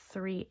with a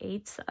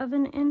 3/8 of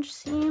an inch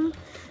seam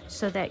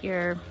so that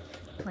you're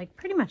like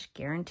pretty much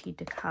guaranteed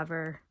to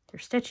cover your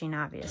stitching,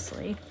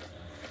 obviously.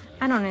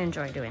 I don't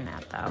enjoy doing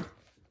that though.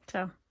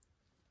 So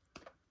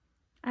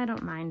I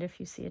don't mind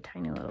if you see a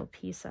tiny little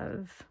piece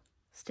of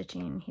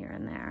stitching here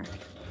and there.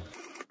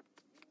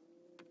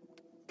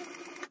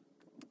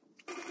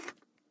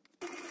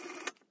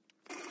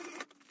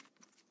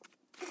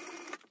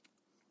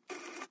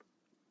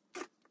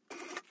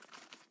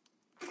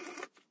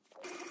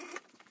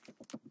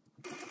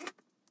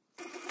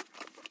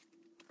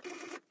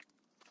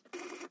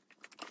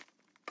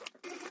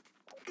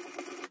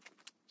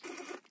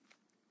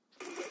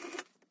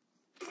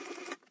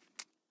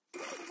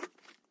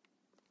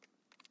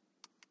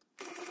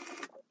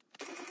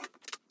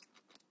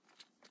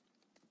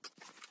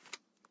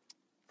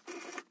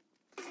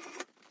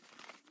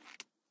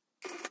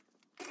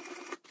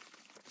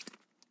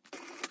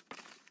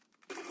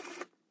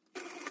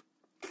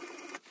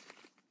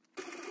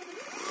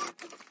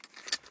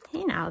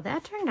 Hey, now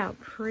that turned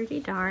out pretty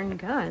darn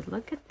good.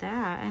 Look at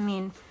that. I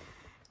mean,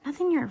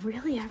 nothing you're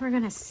really ever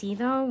gonna see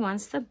though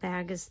once the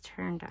bag is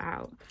turned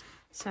out.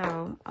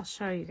 So I'll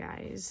show you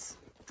guys.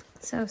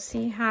 So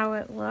see how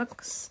it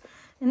looks?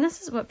 And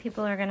this is what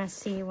people are gonna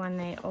see when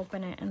they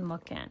open it and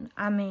look in.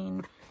 I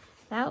mean,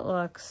 that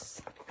looks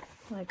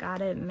like I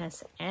didn't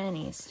miss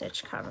any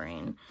stitch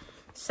covering.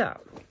 So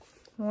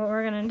what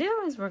we're gonna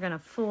do is we're gonna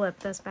flip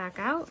this back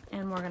out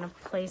and we're gonna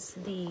place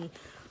the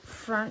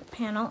front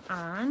panel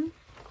on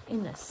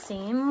in the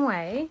same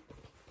way.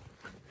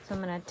 So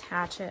I'm going to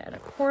attach it at a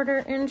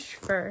 1/4 inch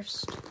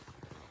first.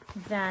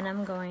 Then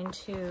I'm going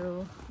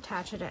to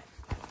attach it at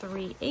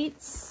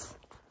 3/8.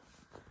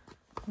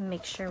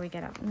 Make sure we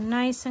get up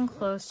nice and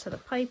close to the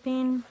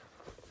piping.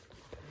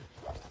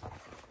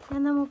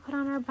 And then we'll put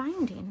on our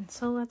binding.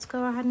 So let's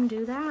go ahead and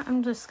do that.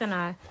 I'm just going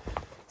to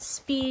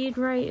speed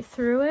right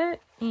through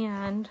it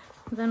and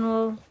then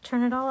we'll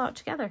turn it all out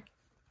together.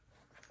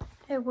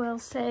 I will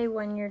say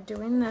when you're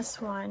doing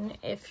this one,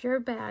 if your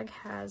bag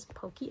has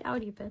pokey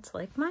outy bits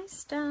like my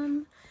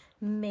stem,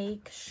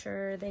 make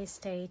sure they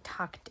stay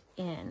tucked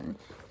in.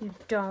 You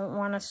don't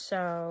want to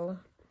sew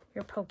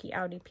your pokey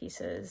outy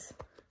pieces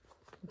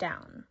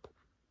down.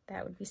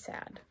 That would be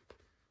sad.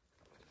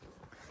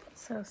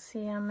 So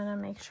see, I'm going to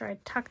make sure I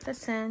tuck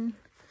this in.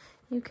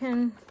 You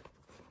can,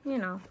 you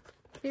know,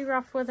 be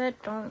rough with it.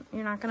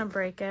 You're not going to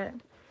break it.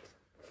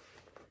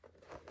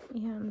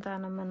 And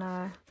then I'm going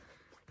to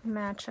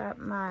match up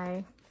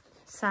my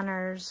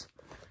centers.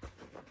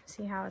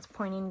 See how it's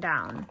pointing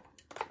down.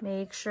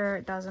 Make sure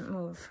it doesn't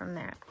move from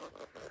there.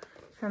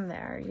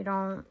 You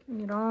don't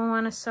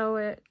want to sew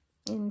it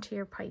into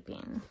your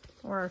piping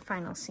or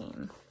final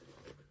seam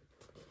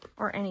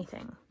or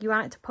anything. You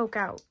want it to poke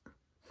out.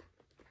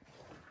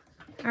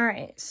 All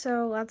right,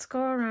 so let's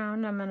go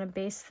around. I'm going to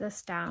base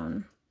this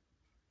down.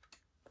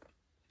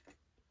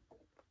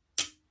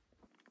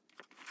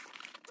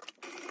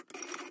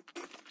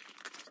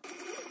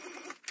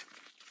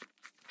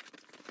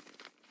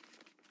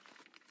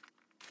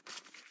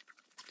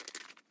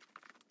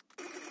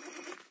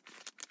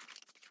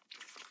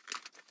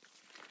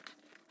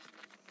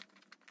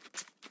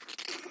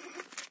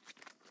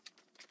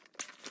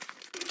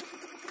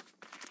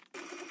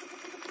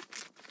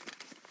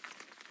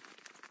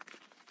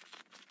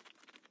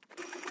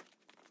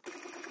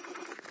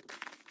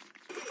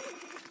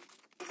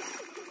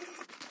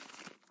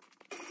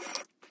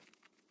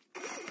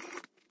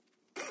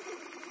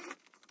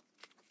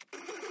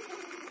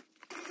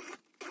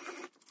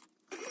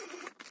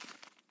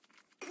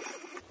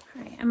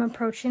 am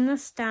approaching the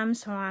stem,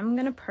 so I'm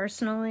going to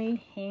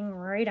personally hang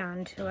right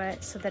onto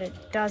it so that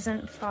it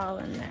doesn't fall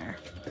in there.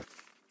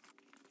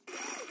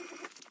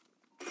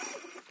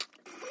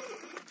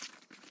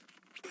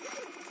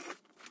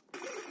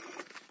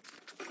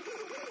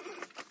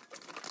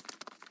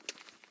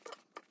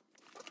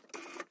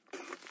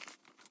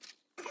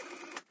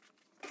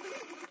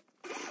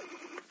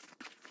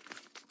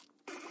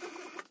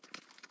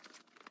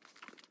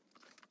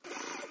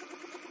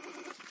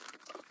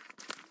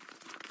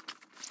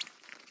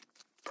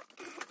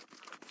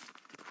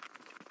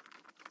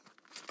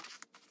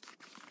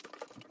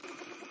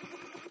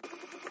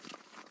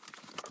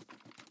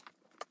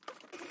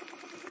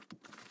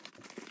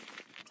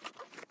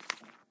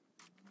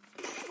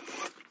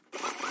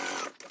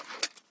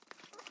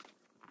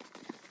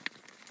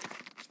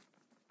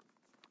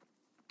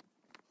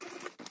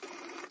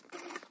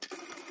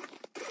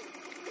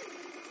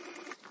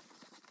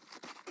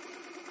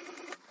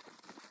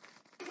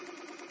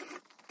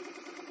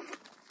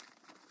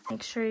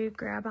 Make sure you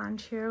grab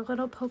onto your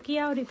little pokey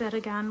outy bit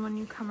again when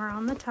you come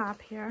around the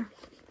top here.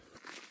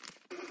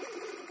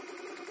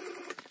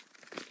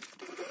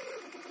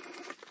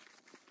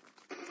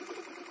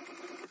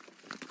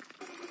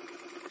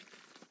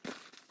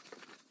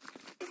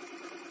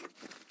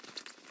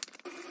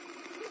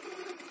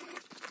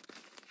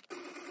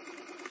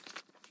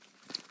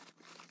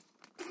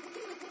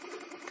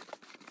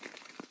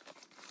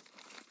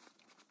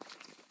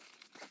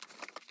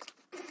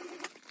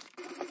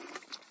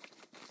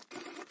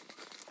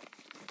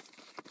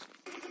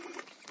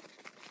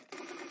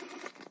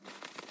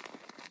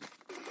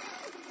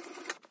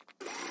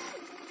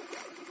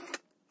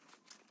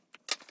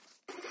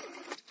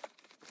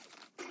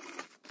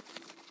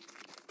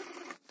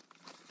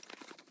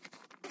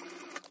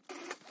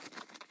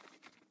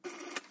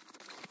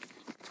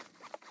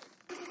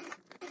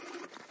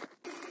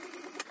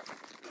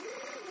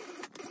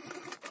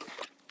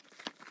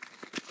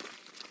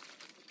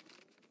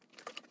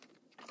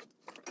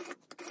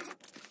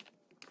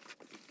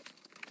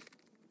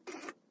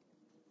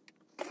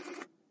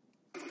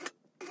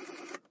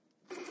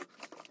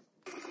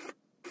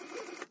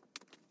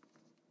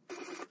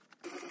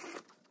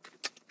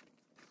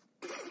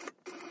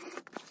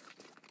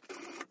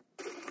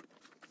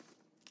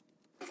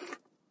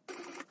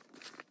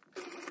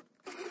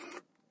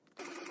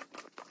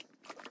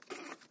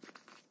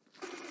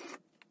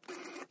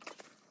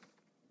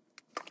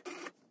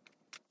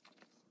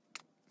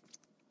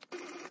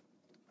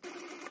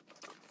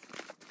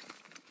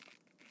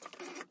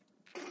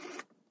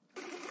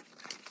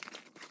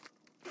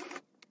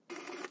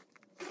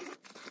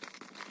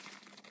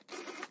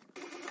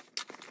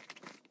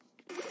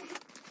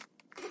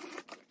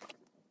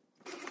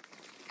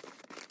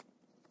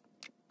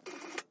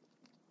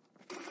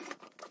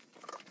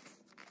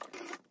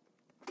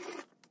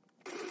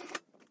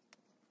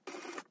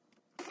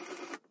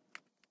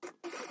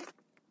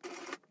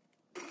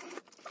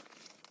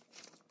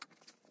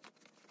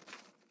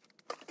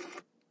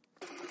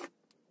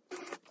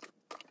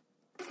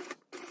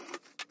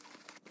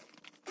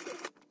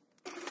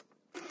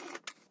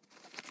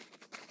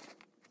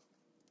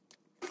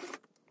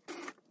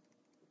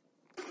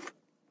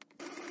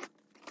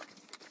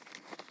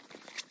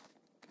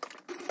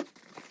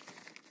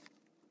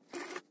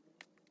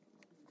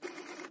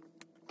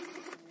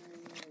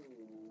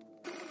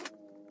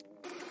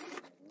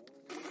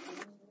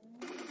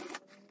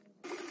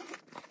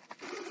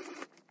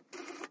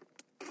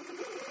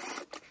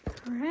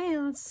 All right,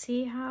 let's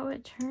see how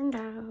it turned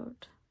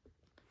out.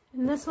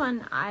 And this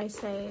one, I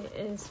say,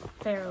 is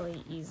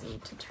fairly easy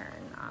to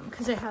turn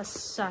because it has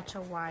such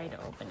a wide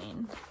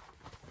opening.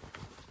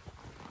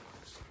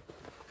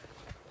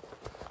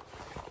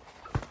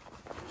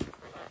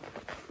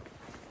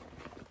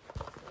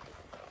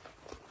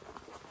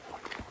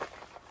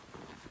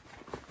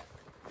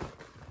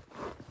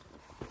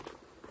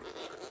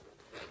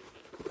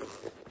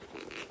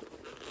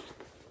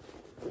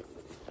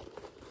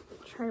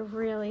 Try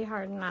really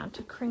hard not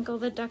to crinkle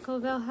the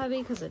deco veil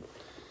heavy because it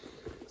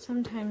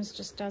sometimes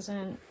just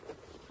doesn't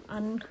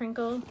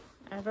uncrinkle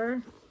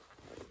ever.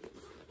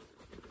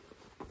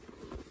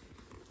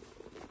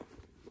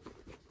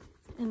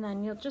 And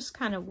then you'll just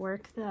kind of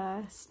work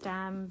the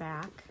stem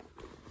back.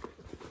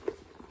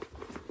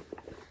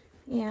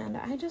 And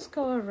I just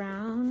go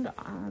around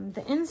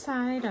the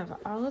inside of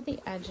all of the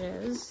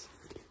edges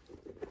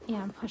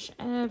and push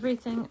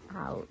everything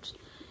out.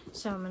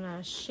 So I'm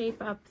gonna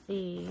shape up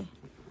the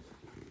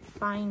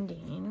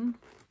binding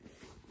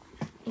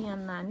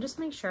and then just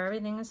make sure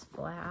everything is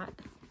flat,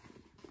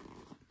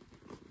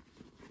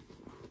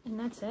 and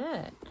that's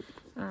it.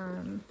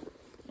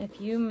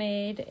 If you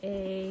made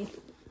a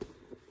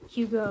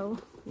Hugo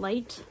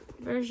light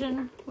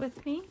version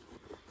with me,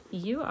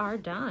 you are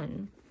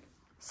done.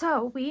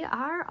 So we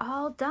are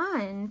all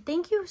done.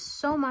 Thank you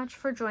so much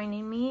for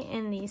joining me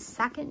in the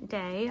second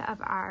day of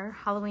our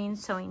Halloween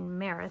sewing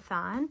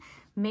marathon.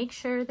 Make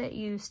sure that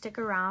you stick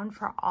around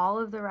for all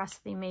of the rest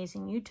of the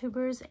amazing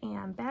YouTubers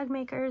and bag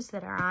makers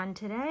that are on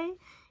today.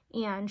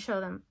 and show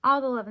them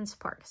all the love and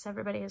support because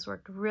everybody has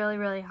worked really,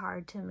 really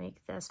hard to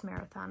make this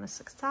marathon a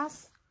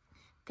success.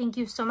 Thank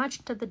you so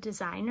much to the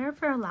designer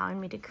for allowing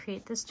me to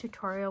create this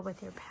tutorial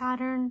with your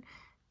pattern.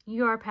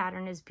 Your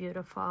pattern is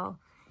beautiful,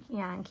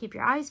 and keep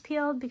your eyes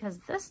peeled because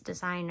this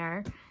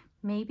designer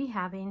may be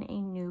having a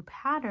new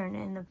pattern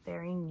in the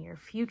very near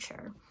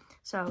future.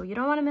 So you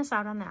don't want to miss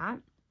out on that.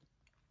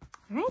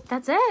 All right,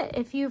 that's it.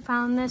 If you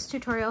found this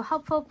tutorial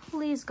helpful,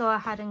 please go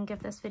ahead and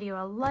give this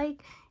video a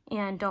like,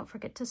 and don't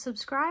forget to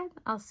subscribe.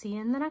 I'll see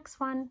you in the next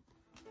one.